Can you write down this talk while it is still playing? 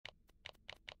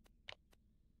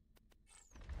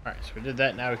Alright, so we did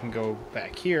that. Now we can go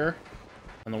back here.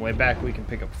 On the way back, we can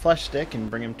pick up Flesh Stick and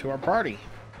bring him to our party.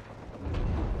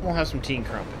 We'll have some tea and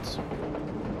crumpets.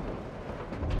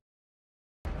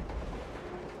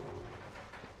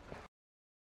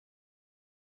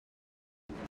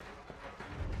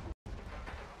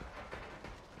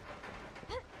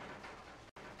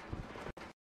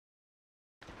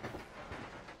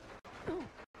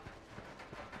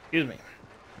 Excuse me.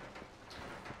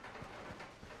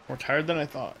 More tired than I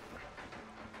thought.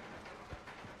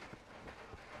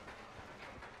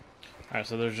 Alright,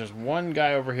 so there's just one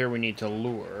guy over here we need to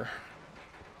lure.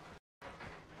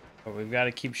 But we've got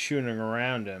to keep shooting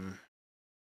around him.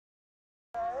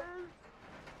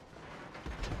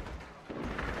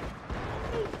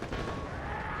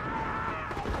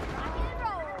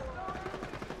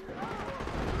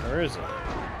 Where is he?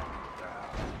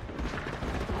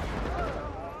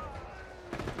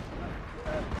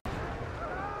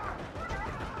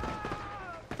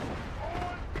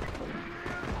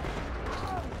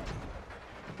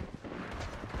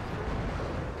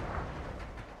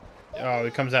 Oh,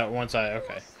 he comes out one side.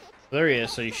 Okay. There he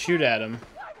is. So you shoot at him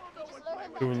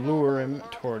to lure him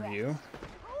toward you.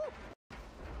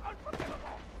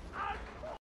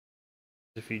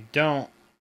 If you don't,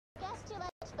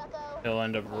 he'll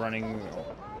end up running.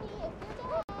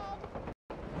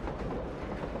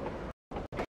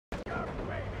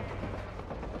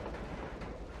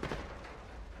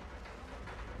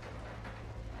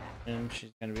 And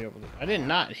she's gonna be able to. I did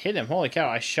not hit him. Holy cow!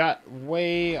 I shot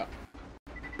way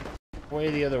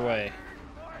the other way.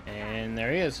 And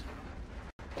there he is.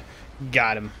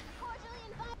 Got him.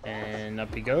 And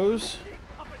up he goes.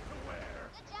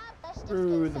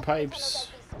 Through the pipes.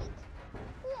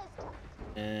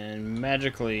 And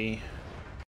magically...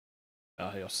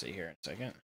 Oh, you'll see here in a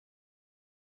second.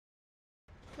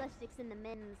 Flesh Stick's in the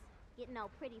men's, getting all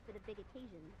pretty for the big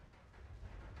occasion.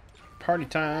 Party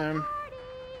time.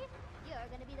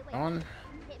 On.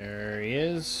 There he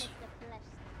is.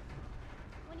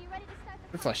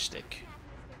 The Flesh Stick.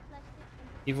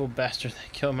 Evil bastard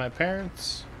that killed my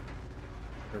parents.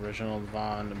 The original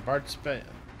Von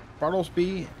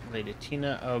Bartlesby. Lady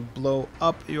Tina, blow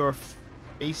up your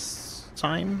face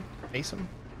time. Face him.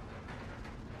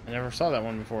 I never saw that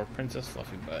one before. Princess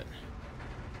Fluffy Butt.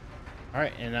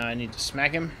 Alright, and now I need to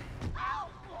smack him.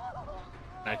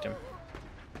 Smacked him.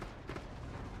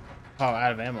 Oh,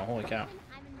 out of ammo. Holy cow.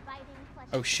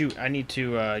 Oh shoot, I need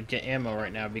to get ammo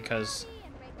right now because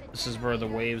this is where the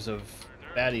waves of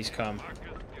baddies come.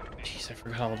 Jeez, I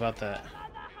forgot all about that.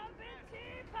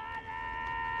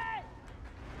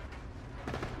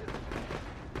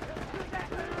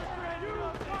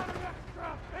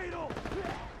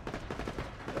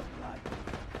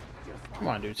 Come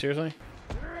on, dude, seriously?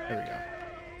 There we go.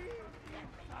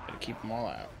 Gotta keep them all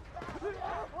out.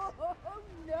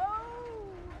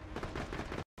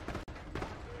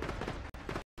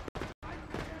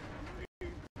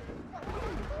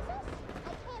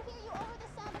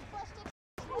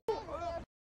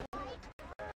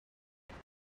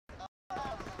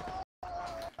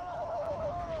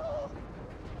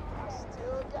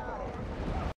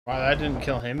 Wow, that didn't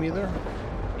kill him either?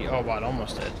 Oh, wow, it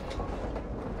almost did.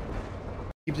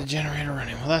 Keep the generator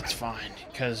running. Well, that's fine,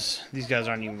 because these guys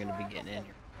aren't even going to be getting in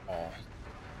here at all.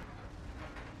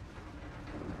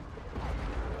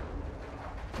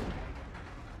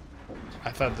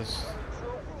 I thought this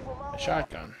was a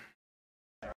shotgun.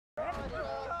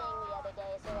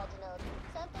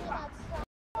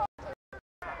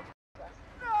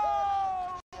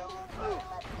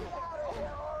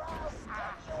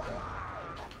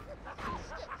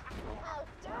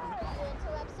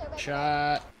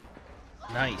 Shot.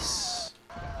 Nice.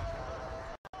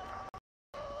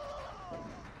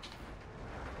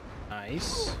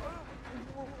 Nice.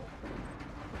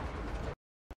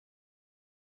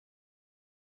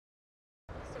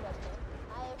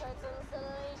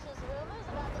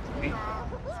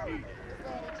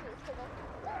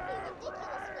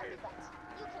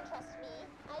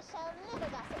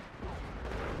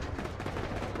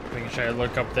 Making sure I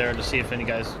look up there to see if any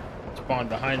guys spawn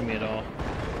behind me at all.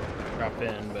 Drop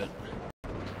in, but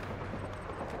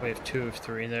wave 2 of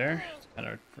 3 there. Let's kind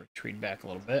of retreat back a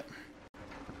little bit.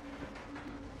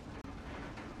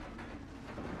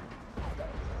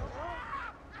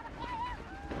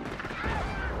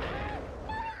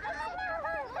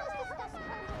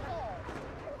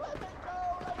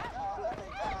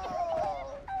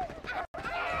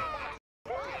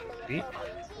 Beat.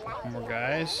 One more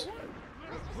guys.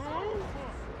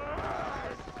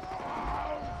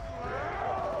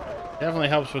 Definitely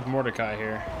helps with Mordecai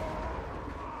here.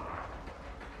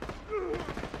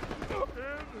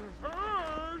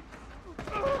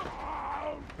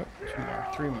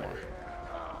 3 more.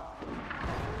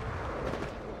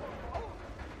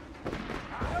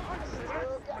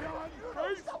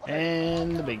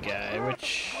 And the big guy,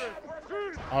 which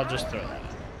I'll just throw that.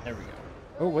 There we go.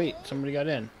 Oh wait, somebody got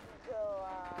in.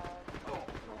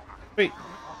 Sweet.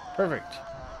 Perfect.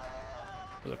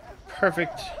 It was a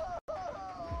perfect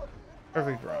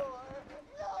run.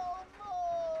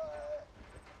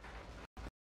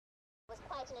 Was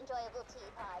quite an enjoyable tea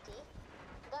party.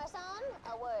 Garçon,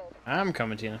 a word. I'm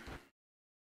coming, Tina.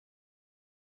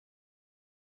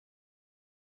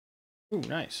 Ooh,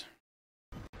 nice.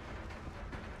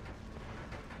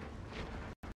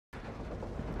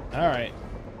 All right,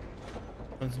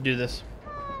 let's do this.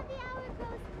 The hour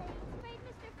grows late. Afraid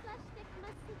Mr. Fleshstick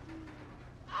must adieu.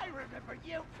 I remember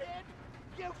you, kid.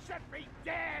 You should be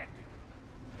dead.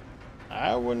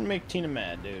 I wouldn't make Tina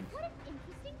mad, dude. What an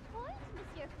interesting point,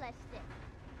 Monsieur Fleshstick.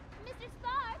 Mr.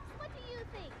 Sparks, what do you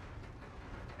think?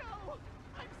 No,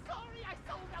 I'm sorry I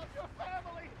sold out your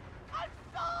family. I'm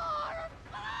sorry.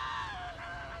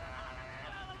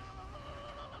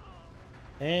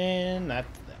 And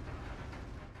that's that.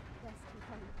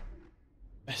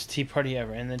 Best tea party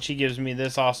ever. And then she gives me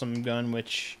this awesome gun,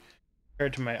 which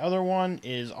compared to my other one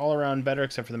is all around better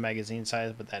except for the magazine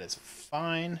size, but that is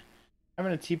fine.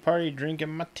 Having a tea party, drinking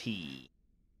my tea.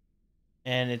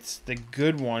 And it's the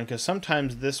good one, because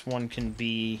sometimes this one can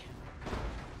be...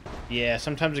 Yeah,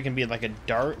 sometimes it can be like a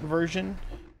dart version.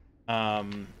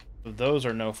 Those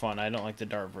are no fun. I don't like the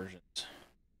dart versions.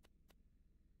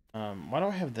 Why do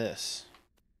I have this?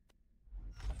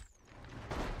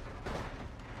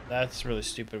 That's really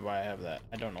stupid why I have that.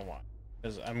 I don't know why.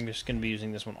 Because I'm just going to be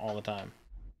using this one all the time.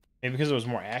 Maybe because it was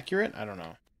more accurate? I don't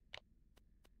know.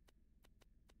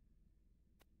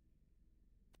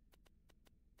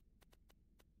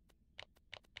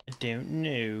 I don't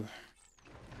know.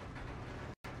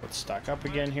 Let's stock up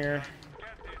again here.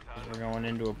 We're going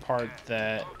into a part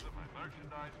that...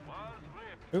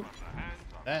 Oop.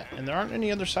 That. And there aren't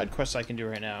any other side quests I can do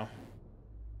right now.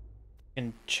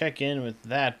 Can check in with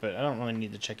that, but I don't really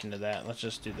need to check into that. Let's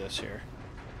just do this here.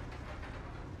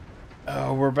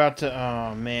 Oh, we're about to...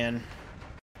 Oh, man.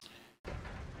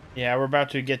 Yeah, we're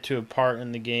about to get to a part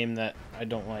in the game that I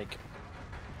don't like.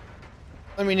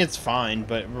 I mean, it's fine,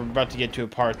 but we're about to get to a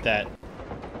part that...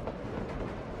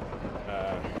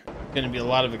 going to be a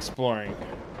lot of exploring.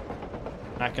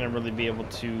 Not going to really be able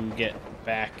to get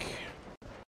back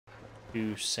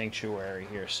to Sanctuary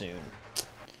here soon.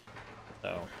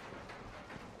 So...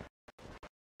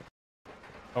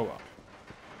 Oh well.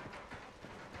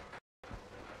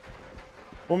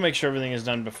 We'll make sure everything is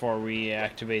done before we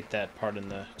activate that part in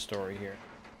the story here.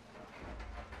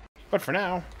 But for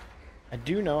now, I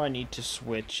do know I need to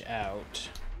switch out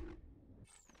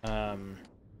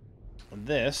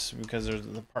this, because there's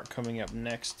the part coming up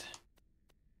next.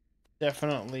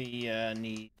 Definitely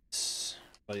needs...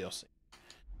 Well, you'll see.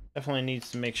 Definitely needs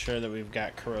to make sure that we've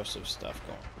got corrosive stuff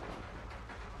going.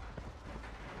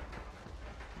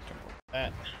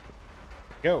 That.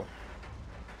 Go.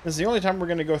 This is the only time we're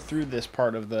going to go through this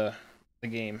part of the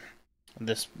game.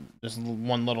 This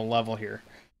one little level here.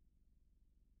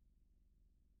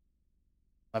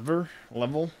 Level?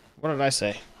 What did I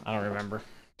say? I don't remember.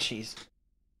 Jeez.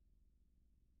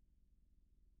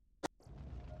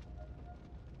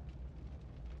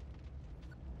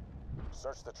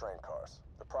 Search the train cars.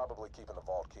 They're probably keeping the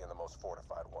vault key in the most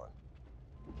fortified one.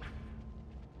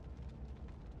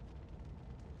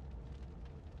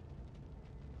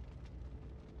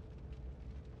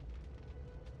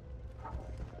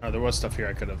 Oh, there was stuff here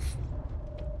I could have.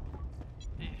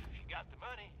 If you got the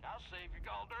money, I'll save your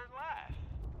gall-darn life.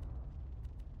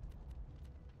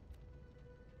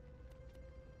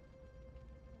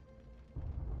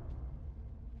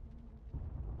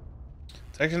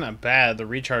 It's actually not bad. The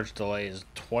recharge delay is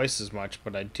twice as much,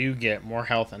 but I do get more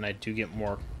health and I do get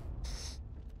more...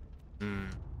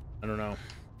 I don't know.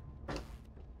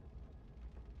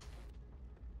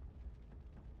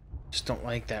 Just don't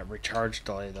like that recharge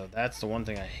delay, though. That's the one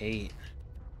thing I hate.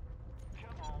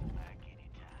 Come on back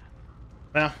anytime.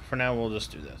 Well, for now, we'll just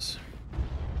do this.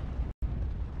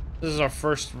 This is our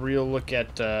first real look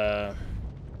at, I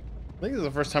think this is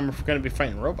the first time we're going to be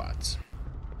fighting robots.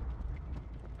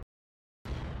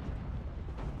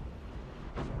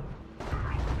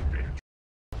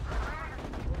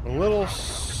 A little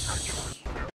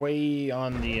way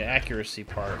on the accuracy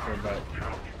part here, but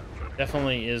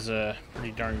definitely is a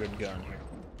pretty darn good gun here.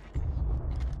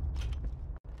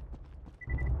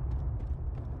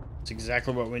 It's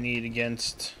exactly what we need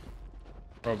against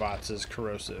robots, is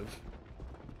corrosive.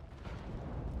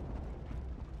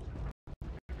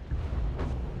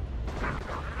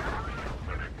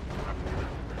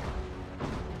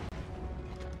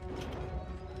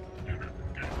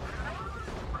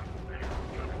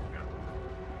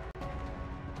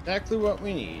 Exactly what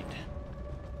we need.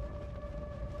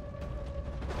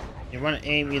 You want to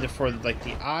aim either for like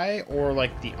the eye or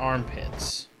like the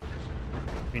armpits.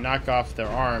 If you knock off their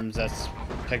arms, that's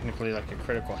technically like a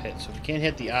critical hit. So if you can't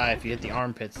hit the eye, if you hit the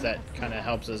armpits, that kind of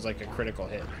helps as like a critical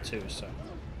hit too. So.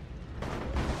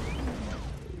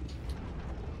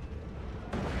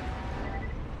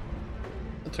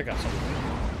 I'll check out something.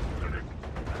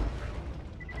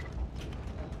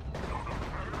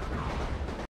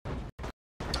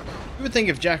 You would think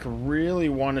if Jack really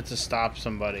wanted to stop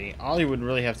somebody, all he would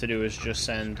really have to do is just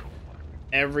send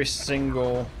every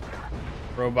single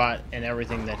robot and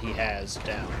everything that he has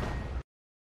down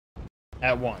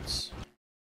at once.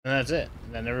 And that's it.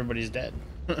 Then everybody's dead.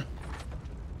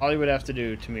 All he would have to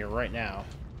do to me right now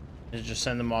is just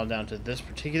send them all down to this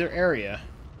particular area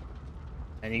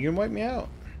and he can wipe me out.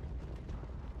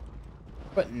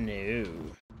 But no.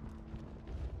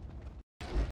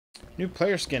 New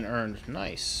player skin earned.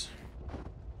 Nice.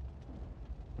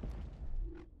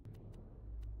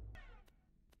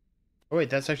 Oh wait,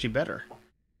 that's actually better.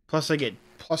 Plus I get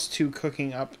 +2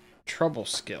 cooking up trouble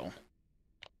skill.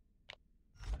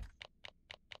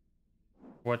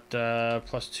 What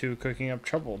 +2 cooking up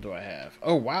trouble do I have?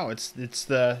 Oh wow, it's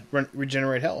the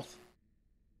regenerate health.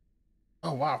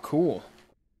 Oh wow, cool.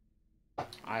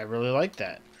 I really like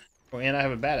that. Oh, and I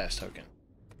have a badass token.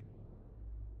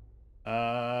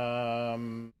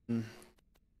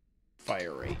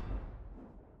 Fire rate.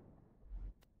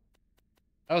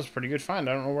 That was a pretty good find.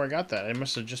 I don't know where I got that. I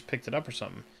must have just picked it up or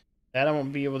something. That I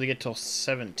won't be able to get till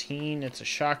 17. It's a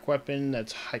shock weapon.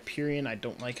 That's Hyperion. I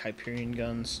don't like Hyperion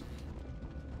guns.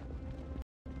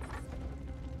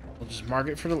 We'll just mark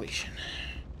it for deletion.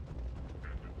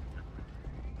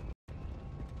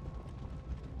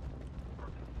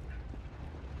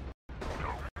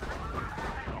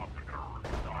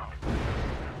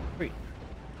 Sweet.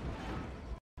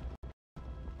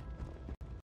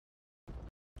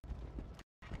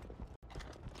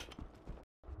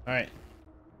 Alright.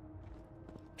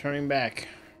 Turning back.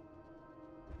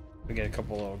 We get a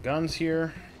couple little guns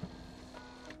here.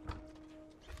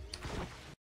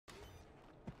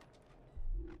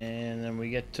 And then we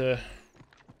get to...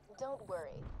 Don't worry.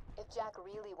 If Jack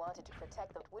really wanted to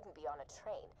protect them, it wouldn't be on a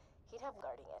train. He'd have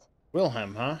guarding it.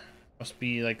 Wilhelm, huh? Must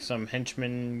be like some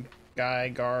henchman guy,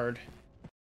 guard.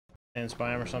 Stands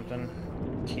by him or something.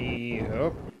 Key.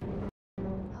 Oh.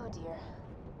 Oh dear.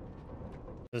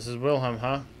 This is Wilhelm,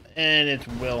 huh? And it's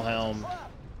Wilhelm.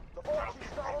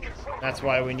 That's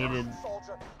why we needed...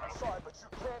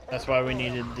 That's why we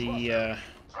needed the,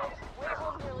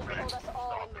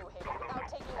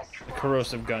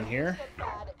 corrosive gun here.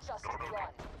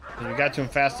 We got to him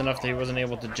fast enough that he wasn't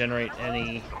able to generate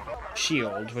any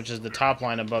shield, which is the top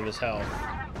line above his health.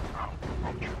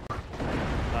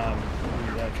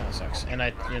 That kind of sucks. And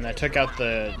I took out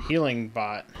the healing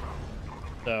bot,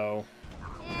 so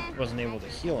wasn't able to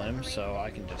heal him. So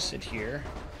I can just sit here,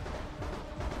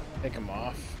 pick him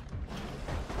off.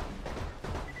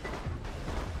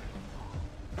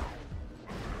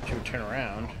 Should turn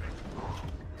around.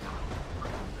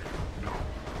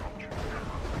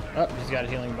 Oh, he's got a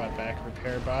healing bot back,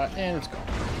 repair bot, and it's gone.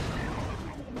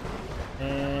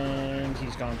 And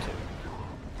he's gone too.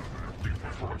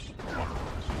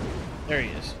 There he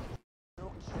is. You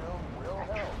killed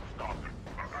Wilhelm.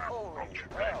 Holy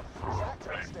hell, Jack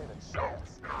didn't stand a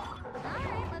chance.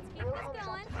 Alright, let's keep this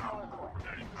going.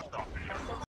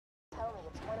 Tell me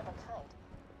it's one of a kind.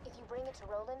 If you bring it to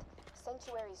Roland,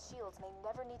 Sanctuary's shields may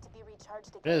never need to be recharged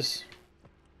again. It is.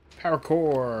 Power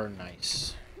core,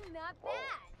 nice. Not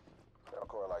bad. A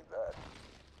core like that.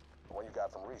 The one you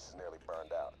got from Reese is nearly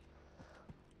burned out.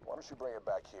 Why don't you bring it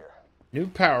back here? New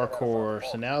power core,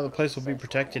 so now the place will be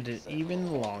protected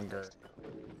even longer.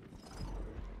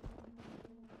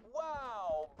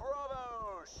 Wow,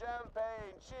 bravo,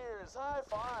 champagne, cheers, high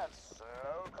five, so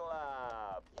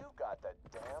clap. You got the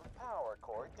damn power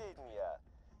core, didn't ya?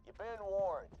 You've been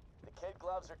warned. The kid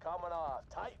gloves are coming off.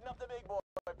 Tighten up the big boy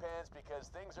pants because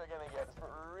things are gonna get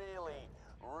really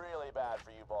bad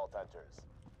for you Vault Hunters.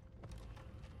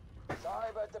 Sorry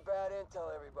about the bad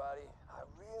intel, everybody. I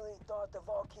really thought the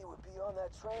vault key would be on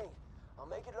that train. I'll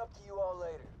make it up to you all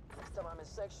later. Next time I'm in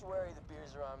Sanctuary, the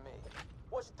beers are on me.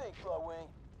 What you think, Glowwing?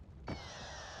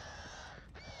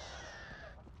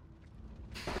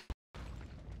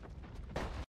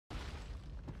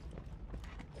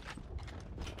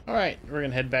 Alright, we're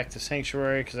gonna head back to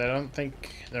Sanctuary because I don't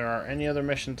think there are any other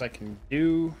missions I can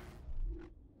do.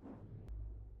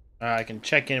 I can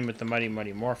check in with the Mighty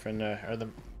Morphin, or the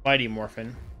Mighty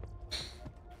Morphin.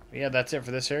 But yeah, that's it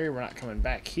for this area. We're not coming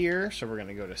back here, so we're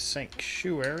gonna go to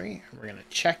Sanctuary. We're gonna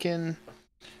check in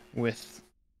with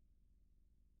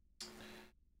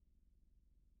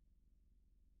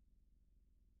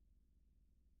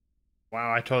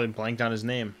Wow, I totally blanked on his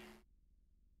name.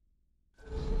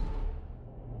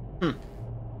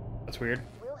 That's weird.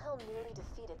 Wilhelm nearly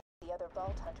defeated the other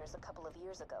Vault Hunters a couple of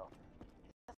years ago.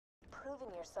 You have proven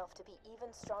yourself to be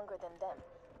even stronger than them.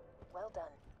 Well done.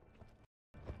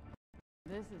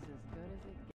 This is as good as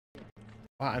it gets.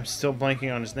 Wow, I'm still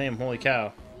blanking on his name. Holy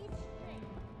cow.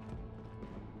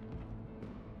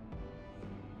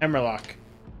 Hammerlock.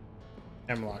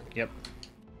 Hammerlock, yep.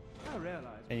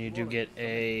 And you do get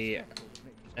a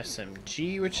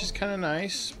SMG, which is kind of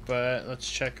nice, but let's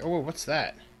check. Oh, what's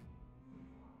that?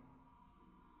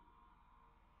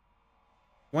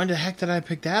 When the heck did I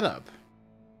pick that up?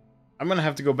 I'm gonna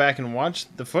have to go back and watch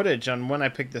the footage on when I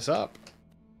picked this up.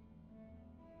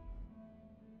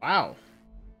 Wow.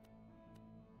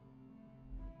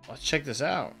 Let's check this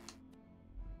out.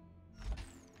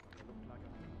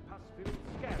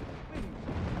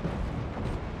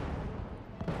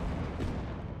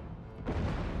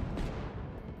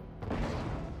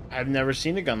 I've never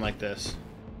seen a gun like this.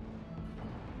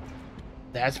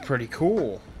 That's pretty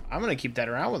cool. I'm gonna keep that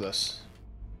around with us.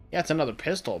 Yeah, it's another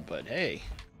pistol, but hey.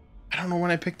 I don't know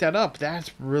when I picked that up.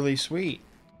 That's really sweet.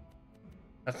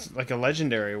 That's like a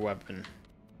legendary weapon.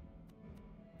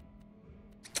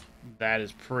 That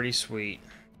is pretty sweet.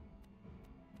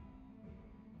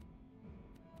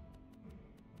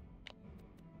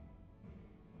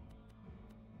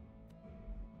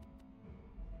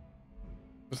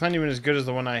 It's not even as good as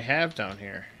the one I have down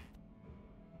here.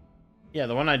 Yeah,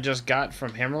 the one I just got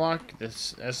from Hammerlock,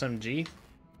 this SMG.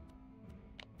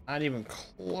 Not even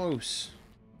close.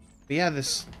 But yeah,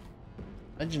 this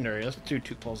legendary. Let's do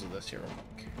 2 pulls of this here real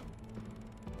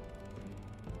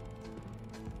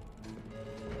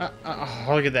quick. Oh,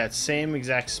 look at that. Same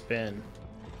exact spin.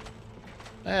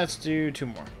 Let's do 2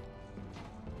 more.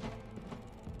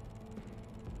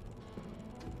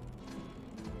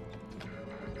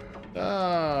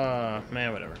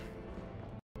 Man, whatever.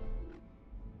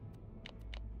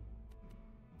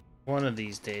 One of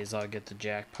these days I'll get the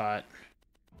jackpot.